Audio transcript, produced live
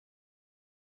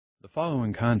The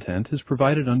following content is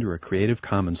provided under a Creative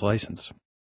Commons license.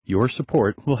 Your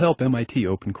support will help MIT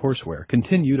OpenCourseWare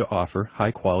continue to offer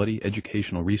high-quality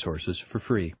educational resources for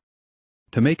free.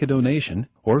 To make a donation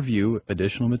or view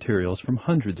additional materials from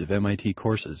hundreds of MIT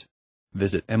courses,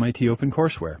 visit MIT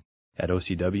OpenCourseWare at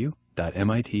ocw.mit.edu.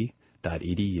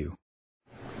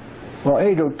 Well,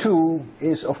 802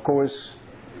 is, of course,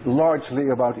 largely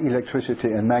about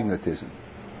electricity and magnetism.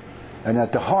 And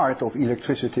at the heart of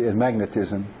electricity and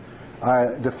magnetism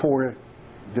are the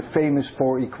famous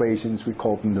four equations. We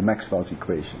call them the Maxwell's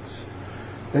equations.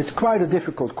 It's quite a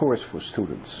difficult course for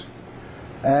students.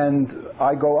 And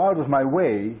I go out of my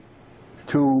way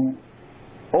to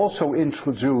also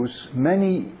introduce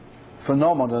many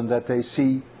phenomena that they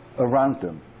see around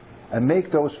them and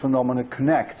make those phenomena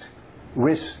connect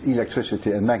with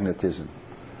electricity and magnetism.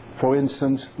 For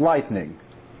instance, lightning.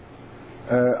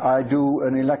 I do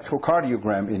an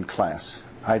electrocardiogram in class.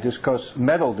 I discuss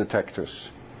metal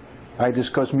detectors. I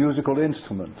discuss musical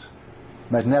instruments,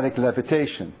 magnetic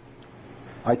levitation.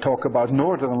 I talk about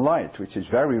northern light, which is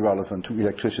very relevant to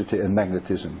electricity and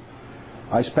magnetism.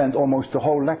 I spend almost the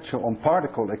whole lecture on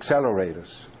particle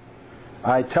accelerators.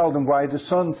 I tell them why the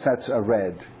sunsets are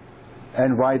red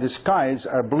and why the skies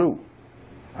are blue.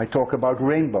 I talk about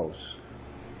rainbows,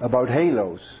 about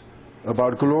halos,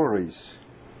 about glories.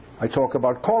 I talk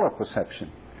about color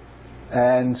perception.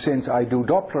 And since I do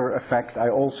Doppler effect, I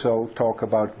also talk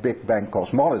about Big Bang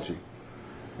cosmology.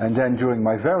 And then during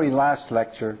my very last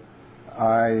lecture,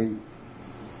 I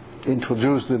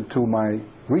introduced them to my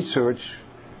research,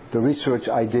 the research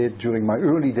I did during my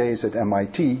early days at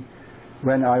MIT,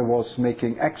 when I was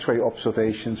making X-ray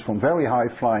observations from very high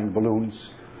flying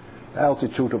balloons,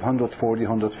 altitude of 140,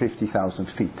 150,000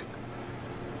 feet.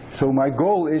 So my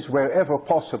goal is, wherever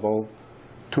possible,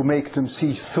 to make them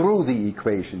see through the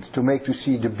equations, to make them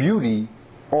see the beauty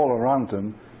all around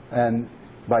them, and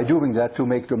by doing that, to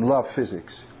make them love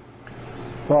physics.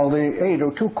 Well, the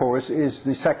 802 course is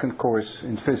the second course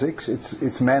in physics.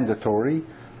 It's mandatory.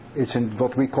 It's in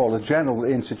what we call a General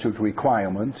Institute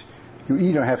requirement. You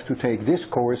either have to take this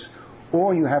course,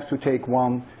 or you have to take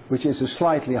one which is a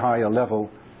slightly higher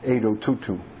level,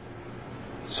 8022.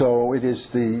 So it is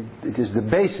the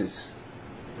basis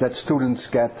that students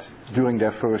get during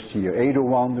their first year.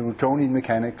 801, the Newtonian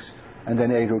mechanics, and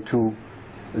then 802,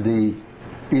 the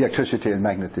electricity and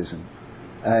magnetism.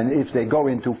 And if they go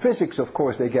into physics, of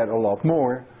course, they get a lot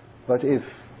more. But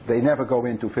if they never go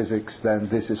into physics, then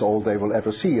this is all they will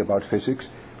ever see about physics,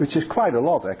 which is quite a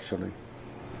lot, actually.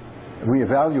 We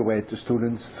evaluate the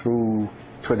students through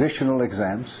traditional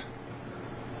exams.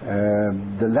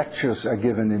 The lectures are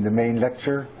given in the main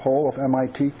lecture hall of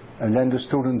MIT, and then the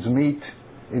students meet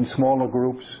in smaller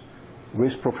groups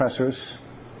with professors.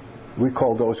 We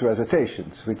call those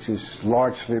recitations, which is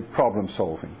largely problem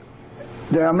solving.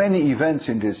 There are many events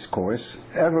in this course.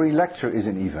 Every lecture is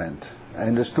an event,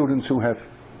 and the students who have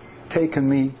taken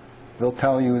me will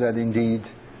tell you that indeed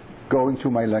going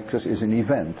to my lectures is an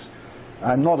event.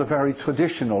 I'm not a very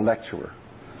traditional lecturer,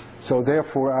 so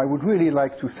therefore I would really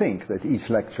like to think that each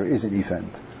lecture is an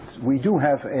event. We do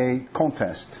have a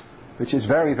contest which is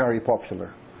very, very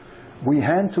popular. We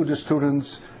hand to the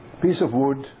students a piece of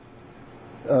wood,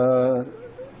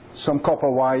 some copper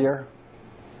wire,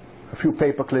 a few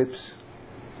paper clips,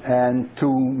 and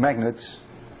 2 magnets,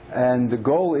 and the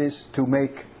goal is to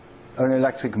make an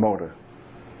electric motor.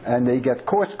 And they get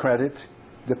course credit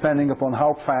depending upon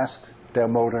how fast their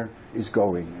motor is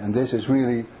going. And this is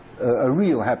really a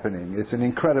real happening. It's an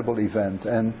incredible event,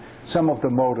 and some of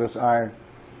the motors are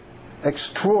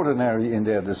extraordinary in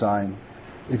their design.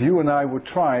 If you and I would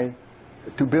try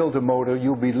to build a motor,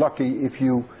 you'll be lucky if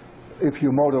your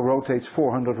motor rotates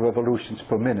 400 revolutions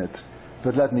per minute.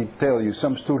 But let me tell you,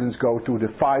 some students go to the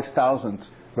 5,000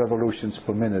 revolutions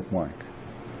per minute mark.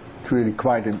 It's really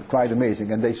quite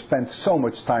amazing, and they spend so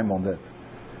much time on that.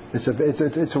 It's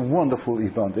a wonderful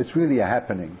event. It's really a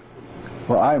happening.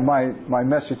 Well, my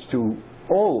message to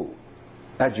all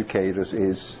educators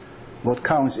is, what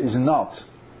counts is not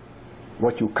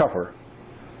what you cover,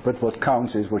 but what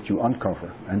counts is what you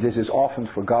uncover, and this is often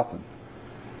forgotten.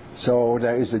 So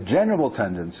there is a general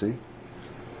tendency,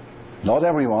 not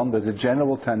everyone, but a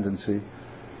general tendency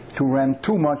to ram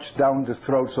too much down the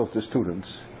throats of the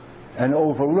students and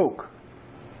overlook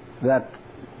that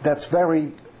that's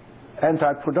very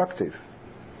anti-productive,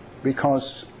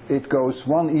 because it goes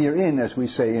one ear in, as we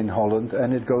say in Holland,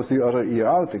 and it goes the other ear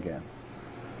out again.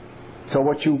 So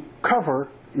what you cover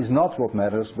is not what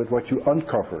matters, but what you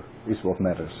uncover is what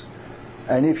matters.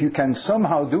 And if you can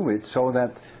somehow do it so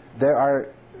that there are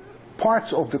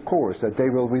parts of the course that they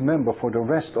will remember for the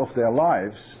rest of their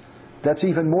lives, that's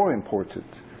even more important.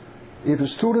 If a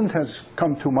student has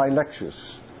come to my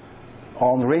lectures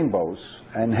on rainbows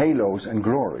and halos and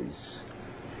glories,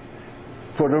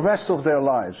 for the rest of their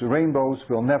lives, rainbows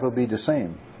will never be the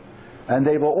same. And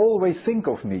they will always think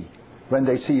of me when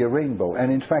they see a rainbow.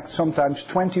 And in fact, sometimes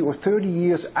 20 or 30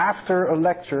 years after a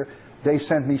lecture, they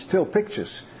send me still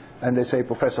pictures. And they say,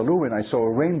 Professor Lewin, I saw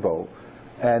a rainbow,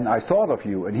 and I thought of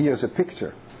you, and here's a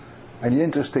picture. And the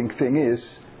interesting thing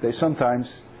is, they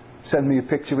sometimes send me a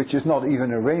picture which is not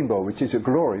even a rainbow, which is a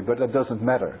glory, but that doesn't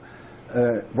matter.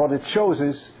 What it shows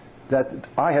is that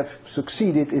I have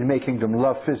succeeded in making them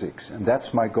love physics, and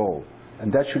that's my goal.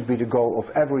 And that should be the goal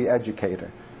of every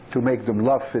educator, to make them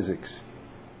love physics.